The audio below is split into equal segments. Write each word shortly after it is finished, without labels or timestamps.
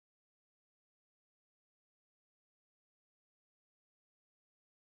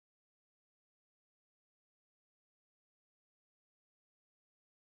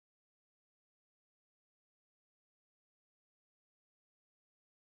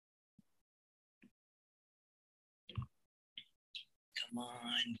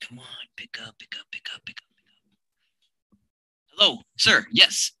Come on, pick up. Hello, sir.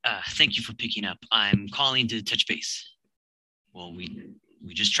 Yes, thank you for picking up. I'm calling to touch base. Well, we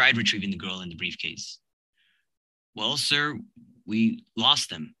just tried retrieving the girl in the briefcase. Well, sir, we lost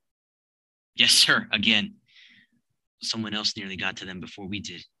them. Yes, sir, again. Someone else nearly got to them before we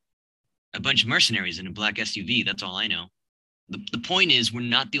did. A bunch of mercenaries in a black SUV, that's all I know. The point is, we're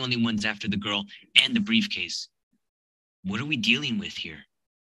not the only ones after the girl and the briefcase. What are we dealing with here?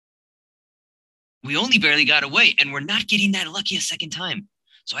 We only barely got away, and we're not getting that lucky a second time.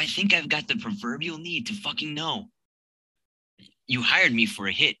 So I think I've got the proverbial need to fucking know. You hired me for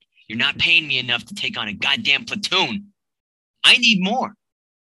a hit. You're not paying me enough to take on a goddamn platoon. I need more.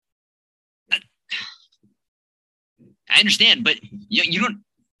 I understand, but you don't...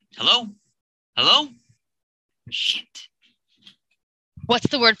 Hello? Hello? Shit. What's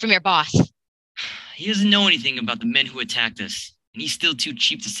the word from your boss? He doesn't know anything about the men who attacked us, and he's still too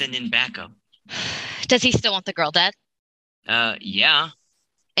cheap to send in backup. Does he still want the girl dead? Yeah.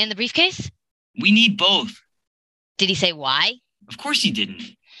 And the briefcase? We need both. Did he say why? Of course he didn't.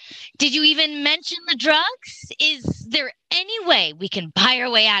 Did you even mention the drugs? Is there any way we can buy our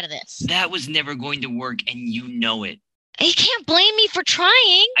way out of this? That was never going to work, and you know it. You can't blame me for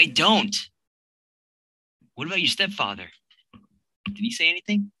trying. I don't. What about your stepfather? Did he say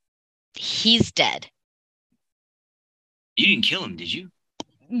anything? He's dead. You didn't kill him, did you?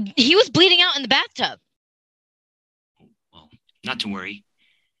 He was bleeding out in the bathtub. Well, not to worry.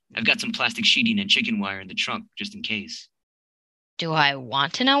 I've got some plastic sheeting and chicken wire in the trunk, just in case. Do I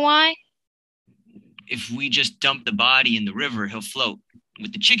want to know why? If we just dump the body in the river, he'll float.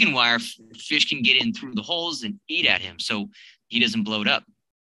 With the chicken wire, fish can get in through the holes and eat at him, so he doesn't bloat up.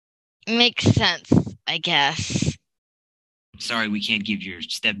 Makes sense, I guess. Sorry, we can't give your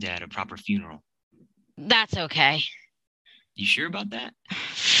stepdad a proper funeral. That's okay. You sure about that?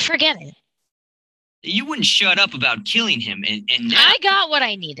 Forget it. You wouldn't shut up about killing him, and now... I got what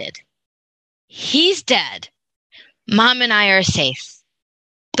I needed. He's dead. Mom and I are safe.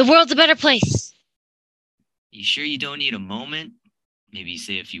 The world's a better place. You sure you don't need a moment? Maybe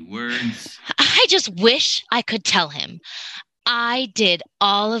say a few words? I just wish I could tell him. I did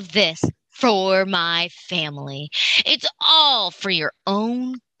all of this for my family. It's all for your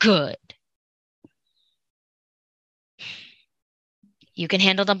own good. You can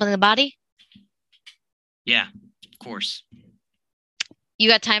handle dumping the body? Yeah, of course. You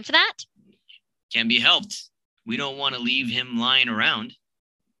got time for that? Can be helped. We don't want to leave him lying around.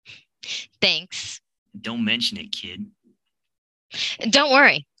 Thanks. Don't mention it, kid. Don't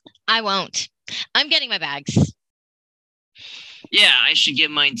worry. I won't. I'm getting my bags. Yeah, I should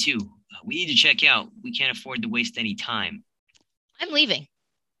get mine too. We need to check out. We can't afford to waste any time. I'm leaving.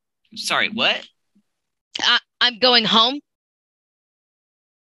 Sorry, what? I'm going home.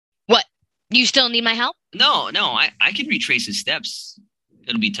 What? You still need my help? No, I can retrace his steps.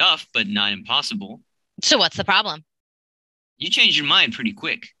 It'll be tough, but not impossible. So what's the problem? You changed your mind pretty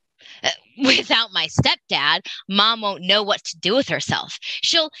quick. Without my stepdad, Mom won't know what to do with herself.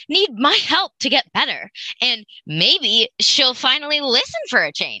 She'll need my help to get better. And maybe she'll finally listen for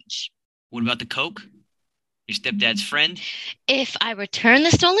a change. What about the coke? Your stepdad's friend? If I return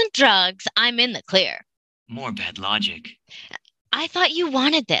the stolen drugs, I'm in the clear. More bad logic. I thought you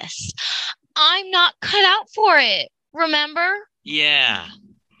wanted this. I'm not cut out for it, remember? Yeah.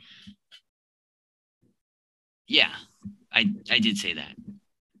 Yeah, I did say that.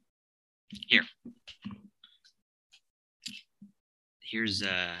 Here. Here's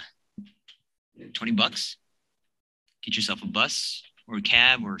 $20. Get yourself a bus or a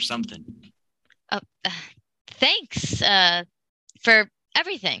cab or something. Thanks for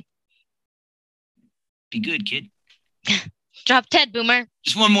everything. Be good, kid. Drop Ted, Boomer.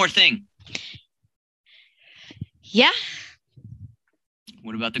 Just one more thing. Yeah?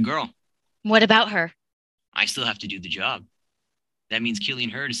 What about the girl? What about her? I still have to do the job. That means killing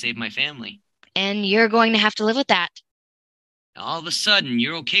her to save my family. And you're going to have to live with that. All of a sudden,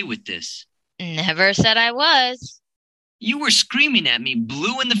 you're okay with this. Never said I was. You were screaming at me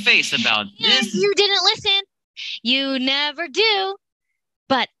blue in the face about this. You didn't listen. You never do.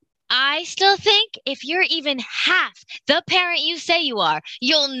 But I still think if you're even half the parent you say you are,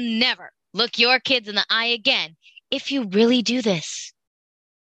 you'll never look your kids in the eye again if you really do this.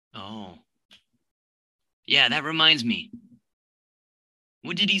 Oh. Yeah, that reminds me.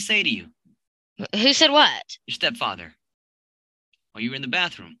 What did he say to you? Who said what? Your stepfather. While you were in the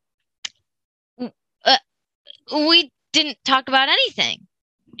bathroom. We didn't talk about anything.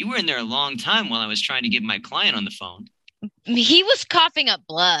 You were in there a long time while I was trying to get my client on the phone. He was coughing up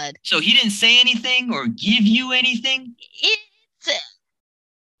blood. So he didn't say anything or give you anything? It's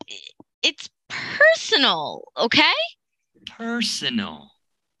It's personal, okay? Personal.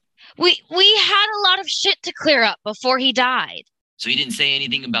 We had a lot of shit to clear up before he died. So he didn't say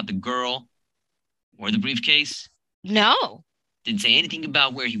anything about the girl or the briefcase? No. Didn't say anything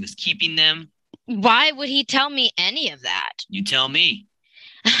about where he was keeping them? Why would he tell me any of that? You tell me.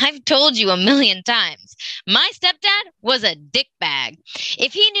 I've told you a million times. My stepdad was a dickbag.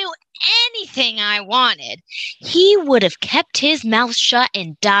 If he knew anything I wanted, he would have kept his mouth shut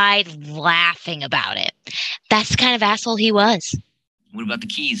and died laughing about it. That's the kind of asshole he was. What about the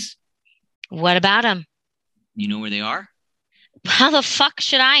keys? What about him? You know where they are? How the fuck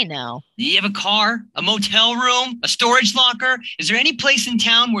should I know? Do you have a car? A motel room? A storage locker? Is there any place in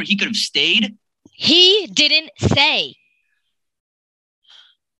town where he could have stayed? He didn't say.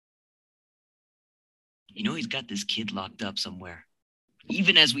 You know he's got this kid locked up somewhere.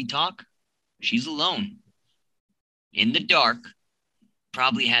 Even as we talk, she's alone. In the dark.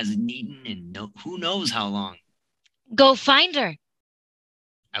 Probably hasn't eaten in who knows how long. Go find her.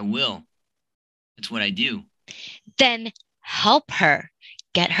 I will. That's what I do. Then help her.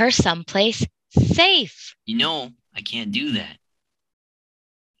 Get her someplace safe. You know, I can't do that.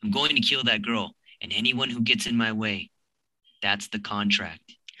 I'm going to kill that girl and anyone who gets in my way. That's the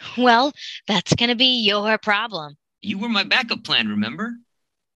contract. Well, that's going to be your problem. You were my backup plan, remember?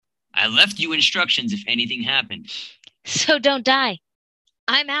 I left you instructions if anything happened. So don't die.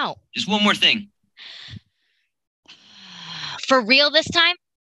 I'm out. Just one more thing. For real this time?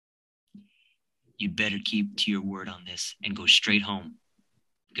 You'd better keep to your word on this and go straight home.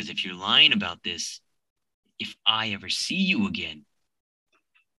 Because if you're lying about this, if I ever see you again,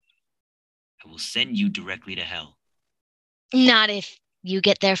 I will send you directly to hell. Not if you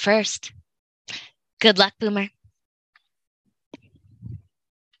get there first. Good luck, Boomer.